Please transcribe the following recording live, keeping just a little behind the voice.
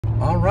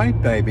right,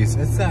 babies.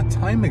 It's that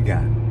time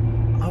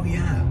again. Oh,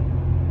 yeah.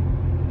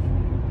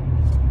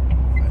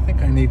 I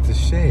think I need to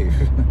shave.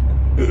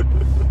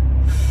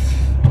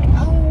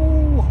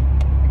 Oh.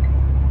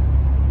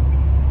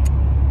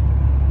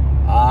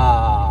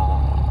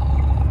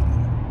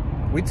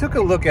 We took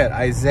a look at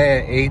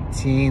Isaiah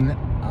 18.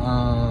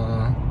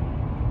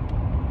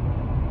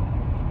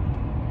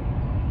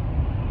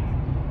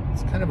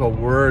 It's kind of a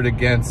word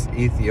against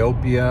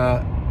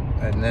Ethiopia.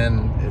 And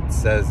then it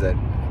says that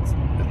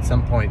at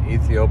some point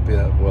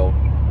Ethiopia will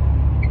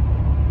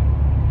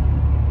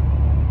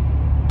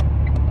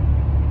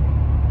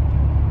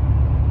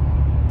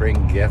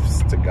bring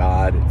gifts to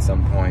God at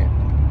some point.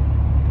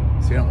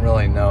 So you don't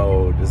really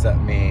know, does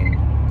that mean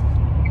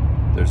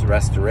there's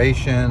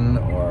restoration,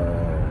 or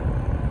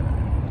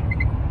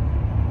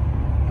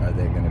are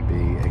they going to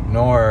be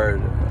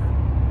ignored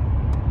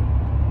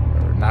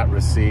or not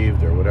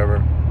received or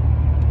whatever?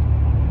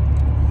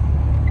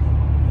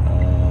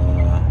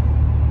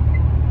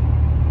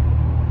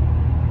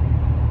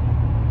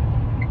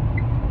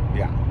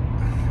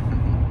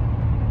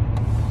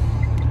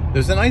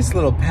 There's a nice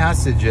little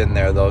passage in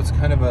there, though. It's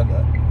kind of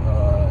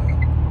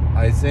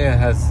Isaiah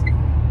has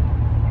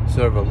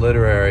sort of a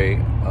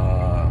literary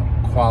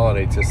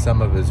quality to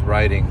some of his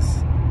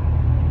writings.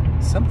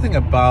 Something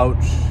about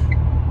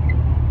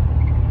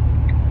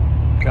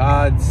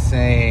God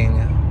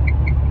saying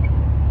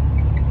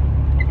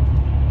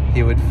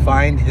he would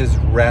find his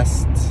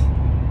rest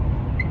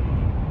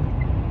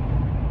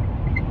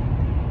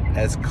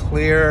as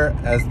clear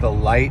as the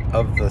light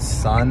of the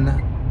sun,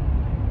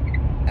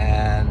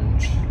 and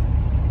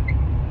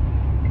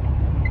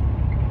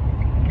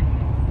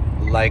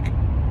like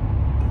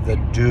the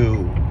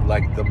dew,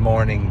 like the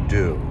morning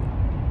dew.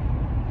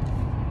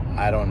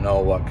 I don't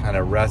know what kind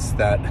of rest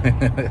that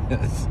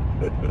is.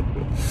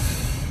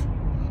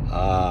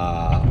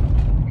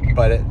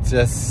 But it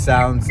just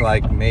sounds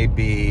like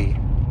maybe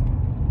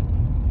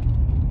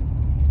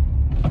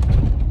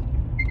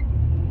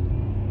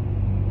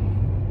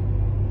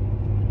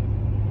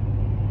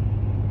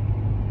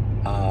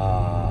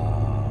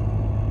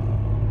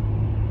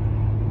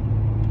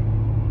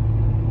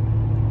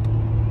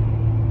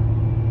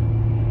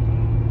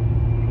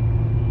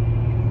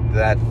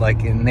that,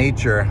 like in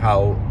nature,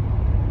 how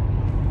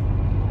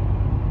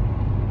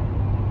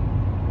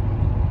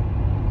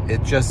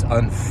it just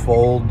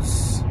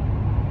unfolds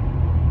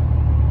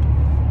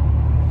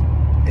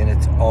in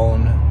its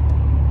own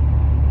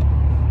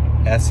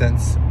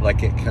essence,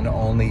 like it can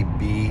only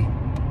be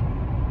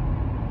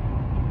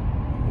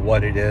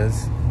what it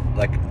is.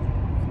 Like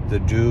the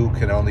dew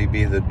can only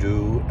be the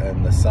dew,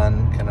 and the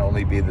sun can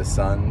only be the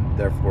sun.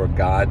 Therefore,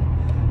 God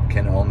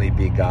can only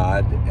be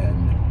God,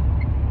 and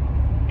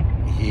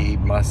he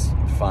must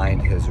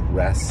find his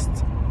rest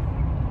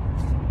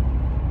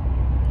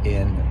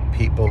in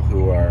people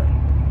who are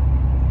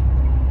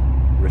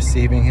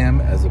receiving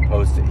him, as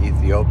opposed to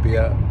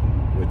Ethiopia,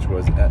 which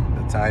was at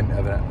the time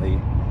evidently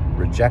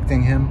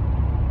rejecting him.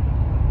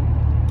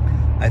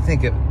 I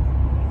think it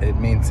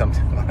means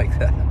something like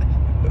that.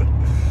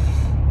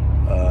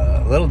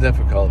 A little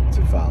difficult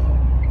to follow.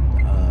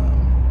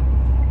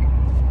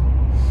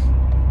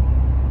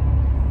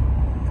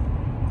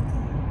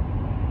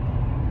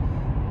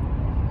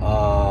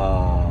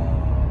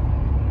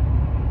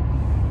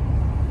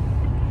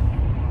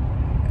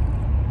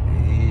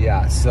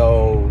 Yeah,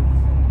 so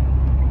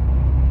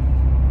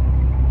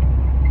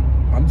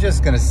I'm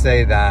just going to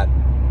say that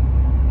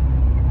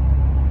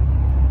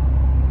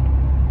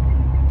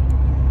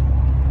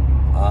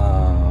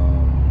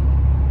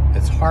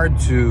it's hard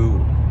to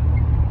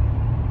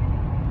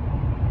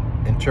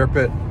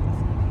interpret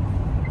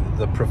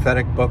the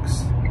prophetic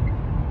books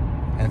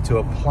and to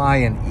apply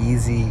an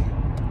easy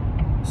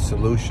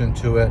solution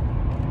to it.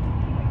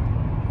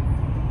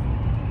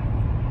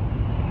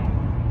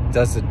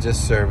 Does a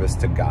disservice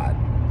to God.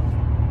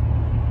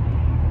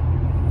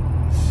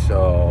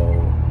 So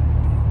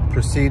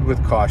proceed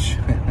with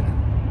caution.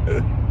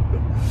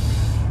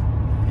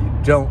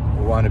 You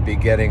don't want to be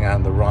getting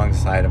on the wrong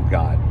side of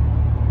God.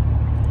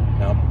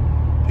 Now,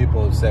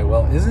 people would say,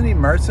 well, isn't he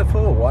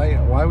merciful?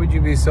 Why would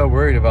you be so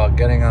worried about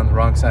getting on the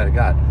wrong side of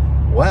God?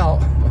 Well,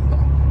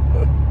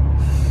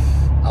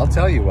 I'll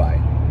tell you why.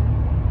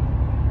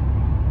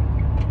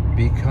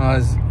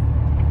 Because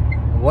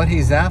what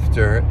he's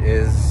after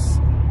is,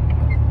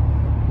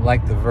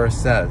 like the verse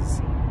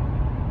says,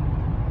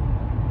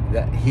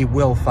 that he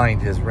will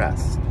find his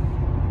rest.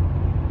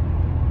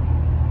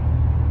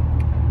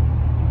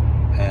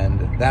 And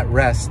that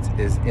rest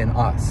is in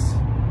us.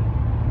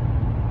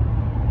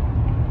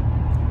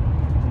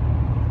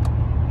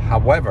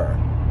 However,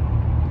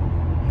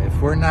 if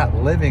we're not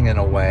living in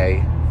a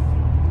way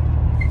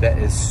that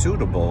is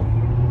suitable,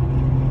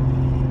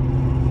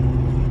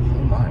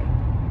 oh my,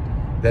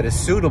 that is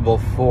suitable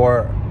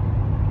for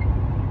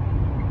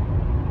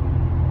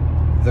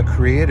the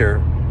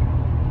Creator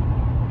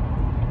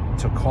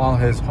to call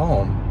his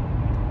home,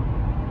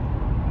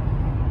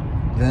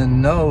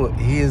 then no,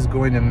 he is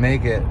going to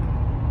make it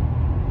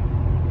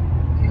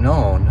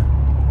known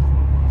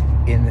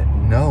in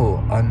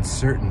no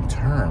uncertain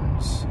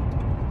terms.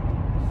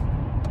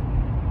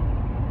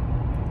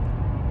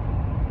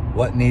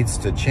 What needs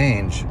to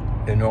change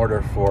in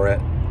order for it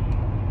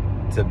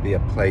to be a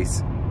place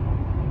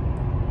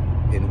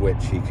in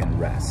which he can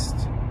rest?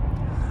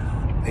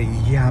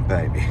 Yeah,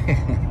 baby.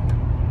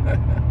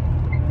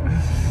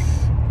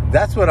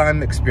 That's what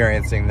I'm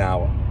experiencing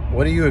now.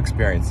 What are you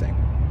experiencing?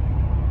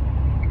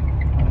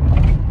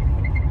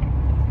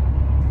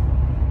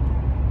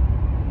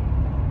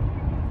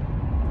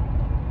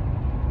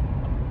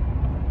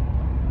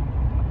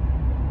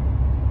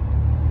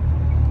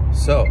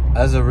 So,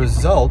 as a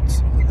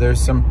result,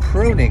 there's some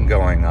pruning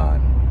going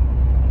on.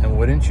 And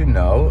wouldn't you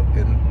know,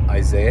 in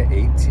Isaiah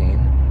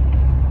 18,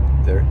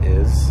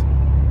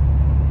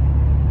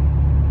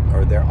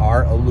 there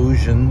are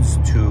allusions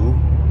to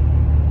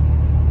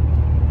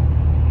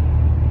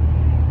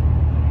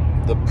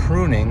the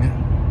pruning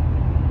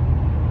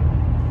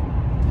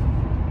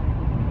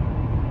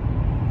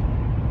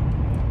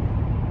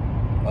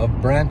of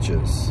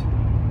branches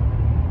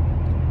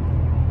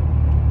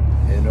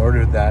in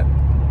order that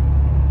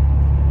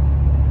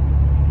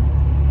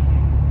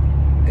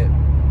it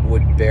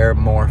would bear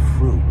more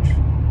fruit.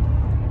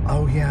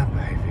 Oh yeah,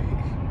 baby.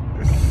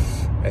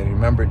 And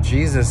remember,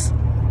 Jesus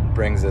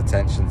brings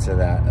attention to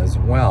that as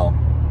well.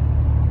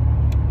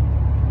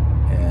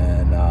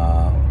 And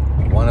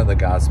one of the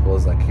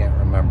Gospels, I can't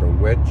remember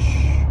which,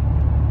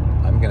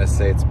 I'm going to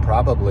say it's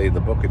probably the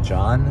book of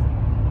John.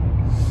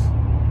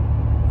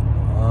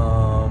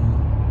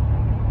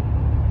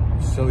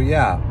 So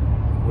yeah,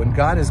 when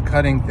God is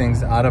cutting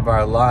things out of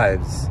our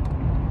lives,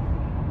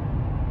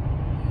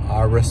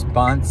 our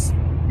response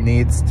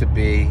needs to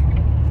be,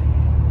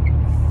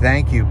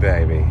 thank you,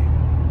 baby.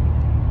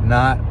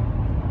 Not,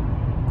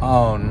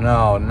 oh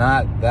no,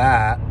 not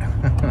that.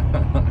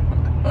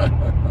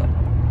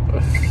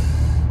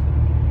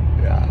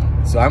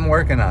 Yeah, so I'm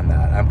working on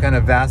that. I'm kind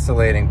of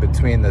vacillating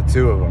between the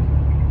two of them.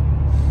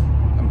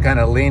 I'm kind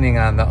of leaning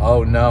on the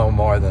oh no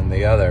more than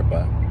the other,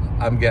 but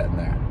I'm getting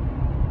there.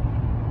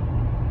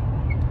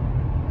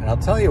 And I'll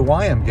tell you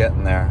why I'm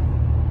getting there.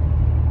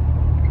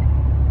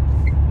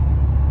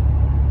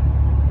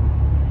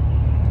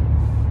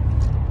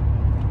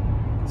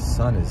 The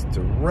sun is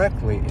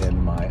directly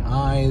in my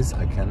eyes.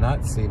 I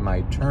cannot see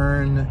my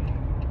turn.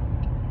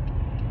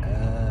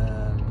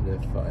 And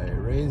if I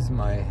raise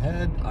my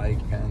head, I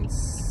can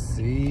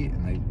see,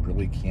 and I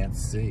really can't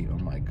see. Oh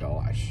my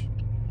gosh.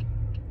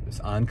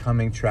 There's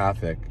oncoming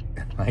traffic,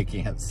 and I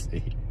can't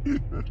see.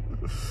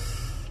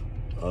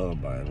 Oh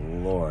my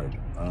Lord.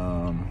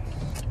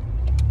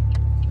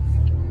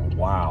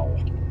 Wow.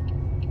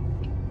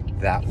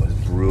 That was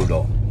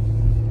brutal.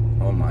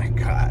 Oh my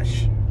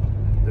gosh.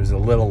 There's a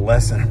little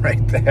lesson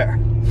right there.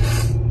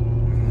 Oh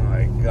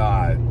my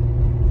God.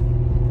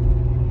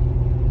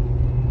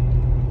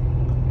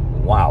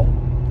 Wow.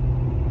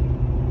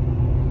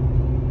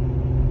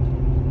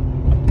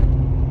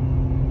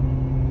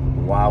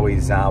 Wowie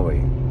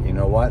zowie. You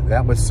know what?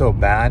 That was so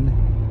bad.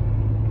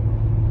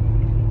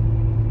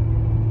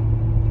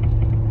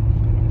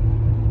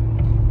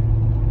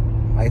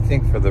 I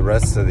think for the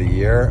rest of the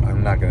year,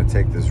 I'm not going to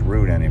take this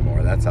route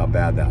anymore. That's how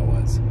bad that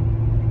was.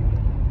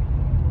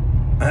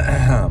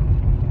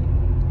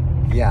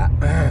 Yeah.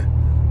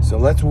 So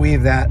let's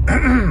weave that.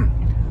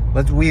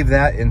 Let's weave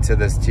that into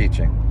this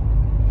teaching.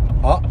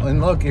 Oh,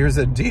 and look, here's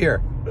a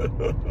deer.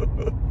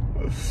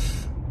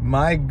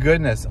 My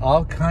goodness,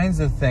 all kinds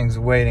of things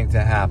waiting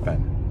to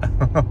happen.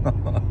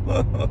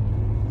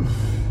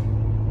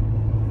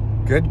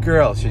 Good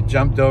girl. She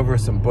jumped over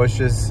some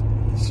bushes.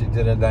 She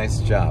did a nice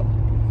job.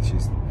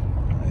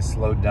 I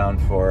slowed down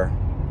for her.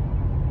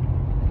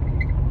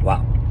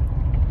 Wow.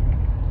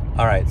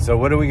 All right, so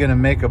what are we going to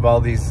make of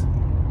all these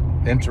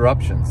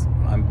interruptions?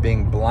 I'm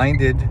being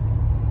blinded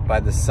by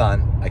the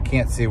sun. I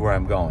can't see where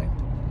I'm going.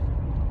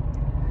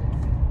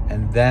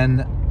 And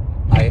then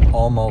I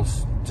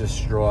almost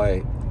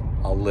destroy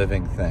a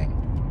living thing.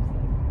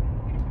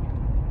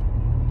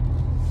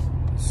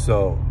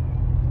 So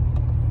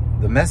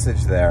the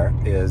message there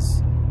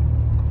is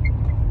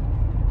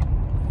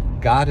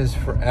God is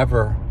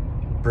forever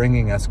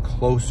bringing us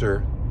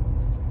closer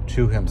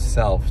to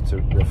himself to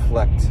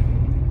reflect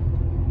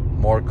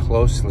more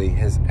closely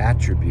his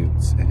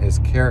attributes and his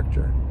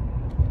character,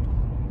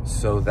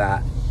 so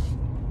that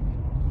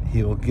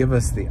he will give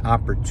us the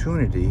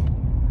opportunity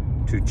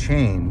to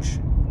change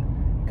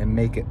and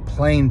make it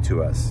plain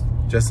to us.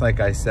 Just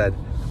like I said,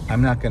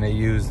 I'm not going to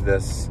use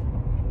this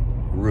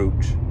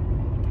route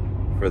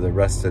for the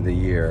rest of the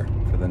year,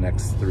 for the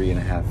next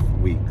 3.5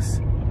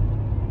 weeks,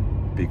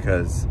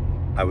 because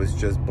I was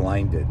just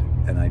blinded,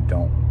 and I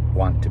don't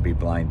want to be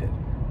blinded.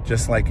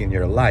 Just like in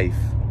your life,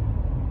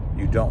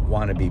 you don't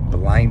want to be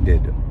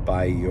blinded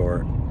by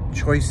your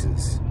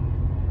choices.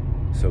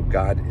 So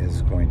God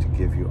is going to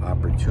give you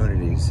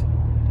opportunities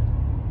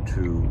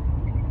to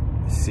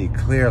see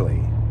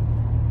clearly,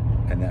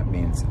 and that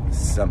means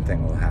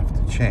something will have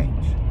to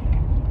change.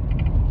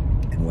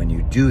 And when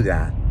you do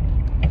that,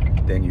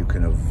 then you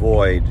can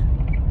avoid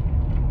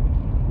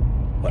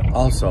what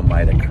also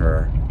might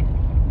occur,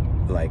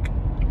 like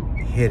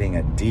hitting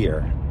a deer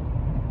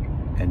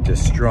and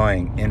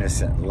destroying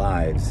innocent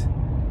lives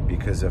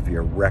because of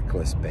your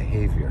reckless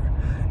behavior.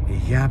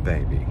 Yeah,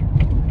 baby.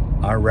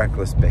 Our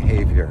reckless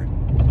behavior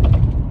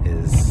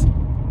is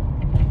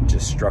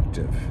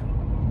destructive,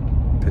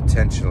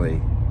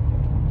 potentially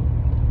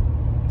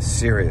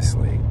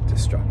seriously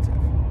destructive.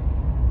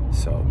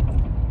 So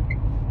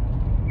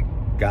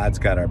God's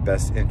got our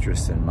best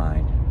interests in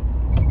mind.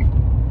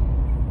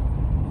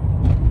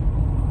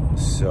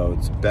 So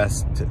it's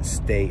best to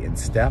stay in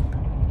step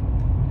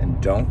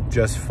and don't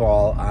just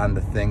fall on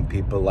the thing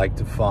people like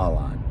to fall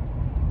on.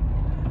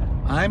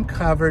 I'm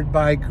covered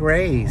by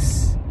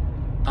grace.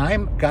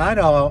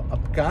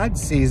 God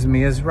sees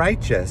me as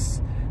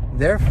righteous.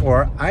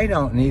 Therefore, I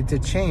don't need to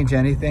change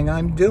anything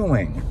I'm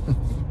doing.